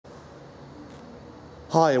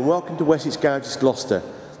Hi and welcome to Wessex Garages Gloucester.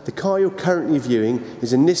 The car you're currently viewing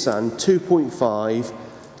is a Nissan 2.5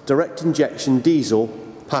 direct injection diesel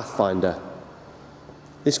Pathfinder.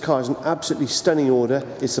 This car is an absolutely stunning order.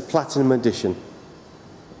 It's a Platinum Edition.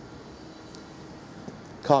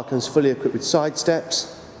 Car comes fully equipped with side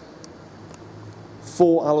steps,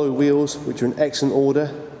 4 alloy wheels which are in excellent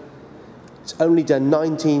order. It's only done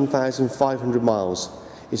 19,500 miles.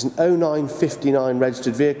 It's an 0959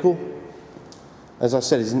 registered vehicle. As I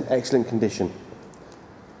said, it's in excellent condition.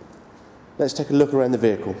 Let's take a look around the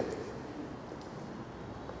vehicle.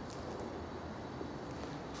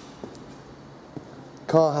 The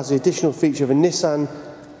car has the additional feature of a Nissan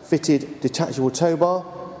fitted detachable tow bar,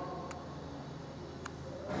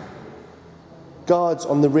 guards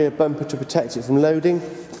on the rear bumper to protect it from loading,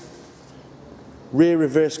 rear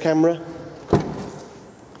reverse camera,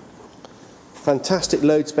 fantastic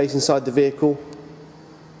load space inside the vehicle.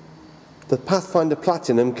 The Pathfinder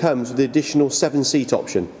Platinum comes with the additional 7-seat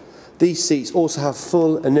option. These seats also have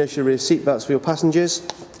full inertia rear seat belts for your passengers.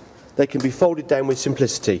 They can be folded down with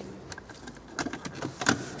simplicity,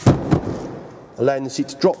 allowing the seat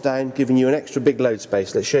to drop down, giving you an extra big load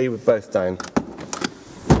space. Let's show you with both down.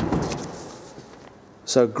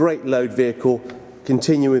 So a great load vehicle,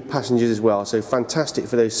 continue with passengers as well. So fantastic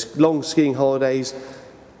for those long skiing holidays,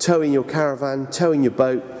 towing your caravan, towing your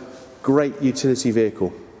boat. Great utility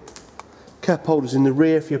vehicle. Cup holders in the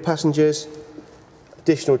rear for your passengers,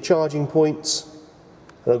 additional charging points,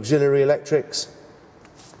 and auxiliary electrics.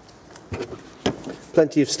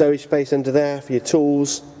 Plenty of stowage space under there for your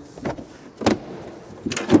tools.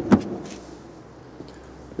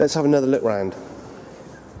 Let's have another look round.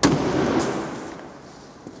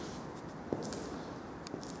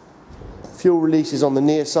 Fuel release is on the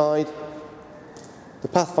near side. The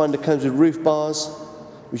Pathfinder comes with roof bars,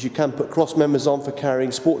 which you can put cross members on for carrying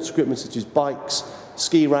sports equipment such as bikes,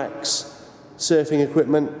 ski racks, surfing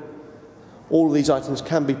equipment. All of these items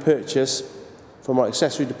can be purchased from our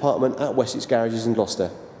accessory department at Wessex Garages in Gloucester.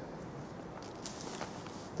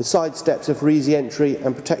 The side steps are for easy entry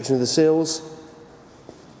and protection of the sills.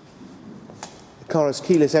 The car has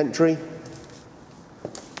keyless entry.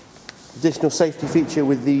 Additional safety feature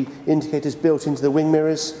with the indicators built into the wing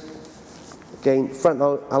mirrors. Again, front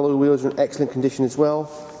alloy wheels are in excellent condition as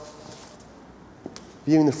well.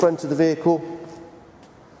 Viewing the front of the vehicle,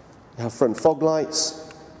 you have front fog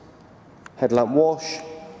lights, headlamp wash.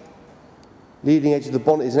 Leading edge of the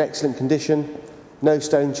bonnet is in excellent condition, no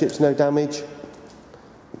stone chips, no damage.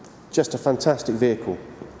 Just a fantastic vehicle.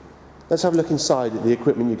 Let's have a look inside at the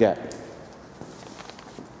equipment you get.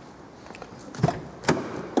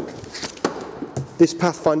 This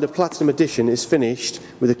Pathfinder Platinum Edition is finished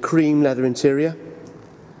with a cream leather interior,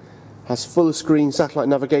 has full screen satellite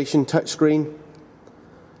navigation touchscreen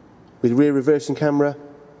with rear reversing camera,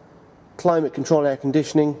 climate control air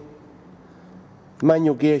conditioning,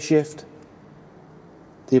 manual gear shift,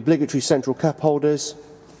 the obligatory central cup holders,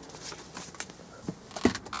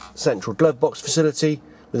 central glove box facility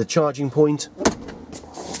with a charging point,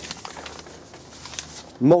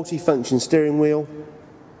 multi-function steering wheel,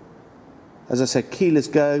 as I said, keyless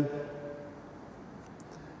go,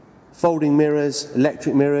 folding mirrors,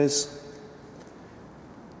 electric mirrors,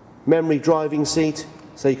 memory driving seat,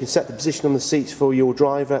 so you can set the position on the seats for your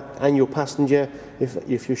driver and your passenger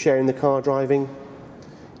if you're sharing the car driving.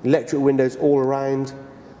 Electric windows all around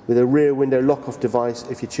with a rear window lock-off device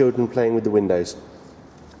if your children are playing with the windows.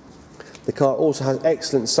 The car also has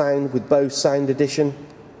excellent sound with Bose Sound Edition,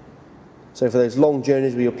 so for those long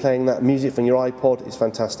journeys where you're playing that music from your iPod, it's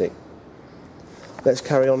fantastic. Let's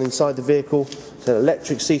carry on inside the vehicle. So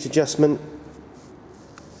electric seat adjustment,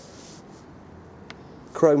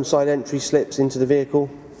 chrome side entry slips into the vehicle.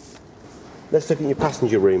 Let's look at your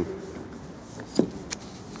passenger room.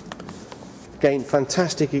 Again,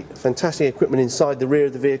 fantastic equipment inside the rear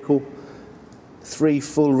of the vehicle. 3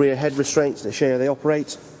 full rear head restraints that show you how they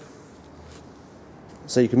operate.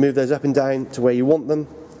 So you can move those up and down to where you want them.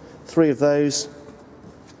 3 of those.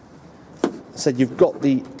 So you've got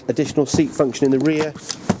the additional seat function in the rear,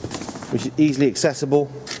 which is easily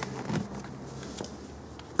accessible.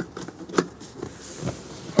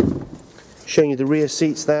 Showing you the rear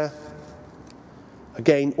seats there.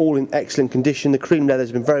 Again, all in excellent condition. The cream leather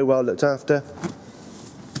has been very well looked after.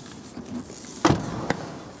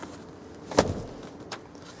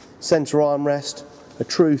 Centre armrest, a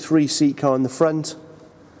true 3-seat car in the front.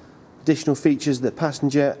 Additional features that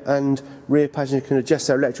passenger and rear passenger can adjust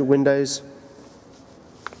their electric windows.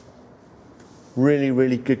 Really,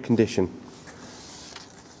 really good condition.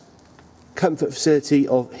 Comfort facility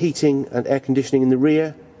of heating and air conditioning in the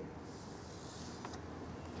rear.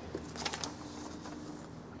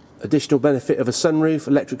 Additional benefit of a sunroof,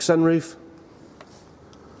 electric sunroof.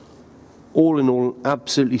 All in all,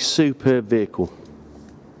 absolutely superb vehicle.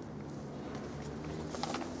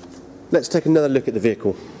 Let's take another look at the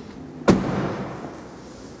vehicle.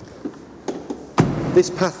 This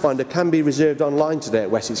Pathfinder can be reserved online today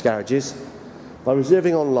at Wessex Garages. By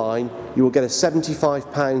reserving online, you will get a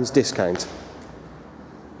 £75 discount.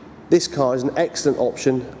 This car is an excellent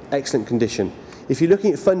option, excellent condition. If you're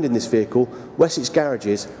looking at funding this vehicle, Wessex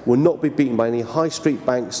Garages will not be beaten by any high street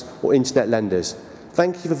banks or internet lenders.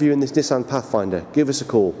 Thank you for viewing this Nissan Pathfinder. Give us a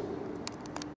call.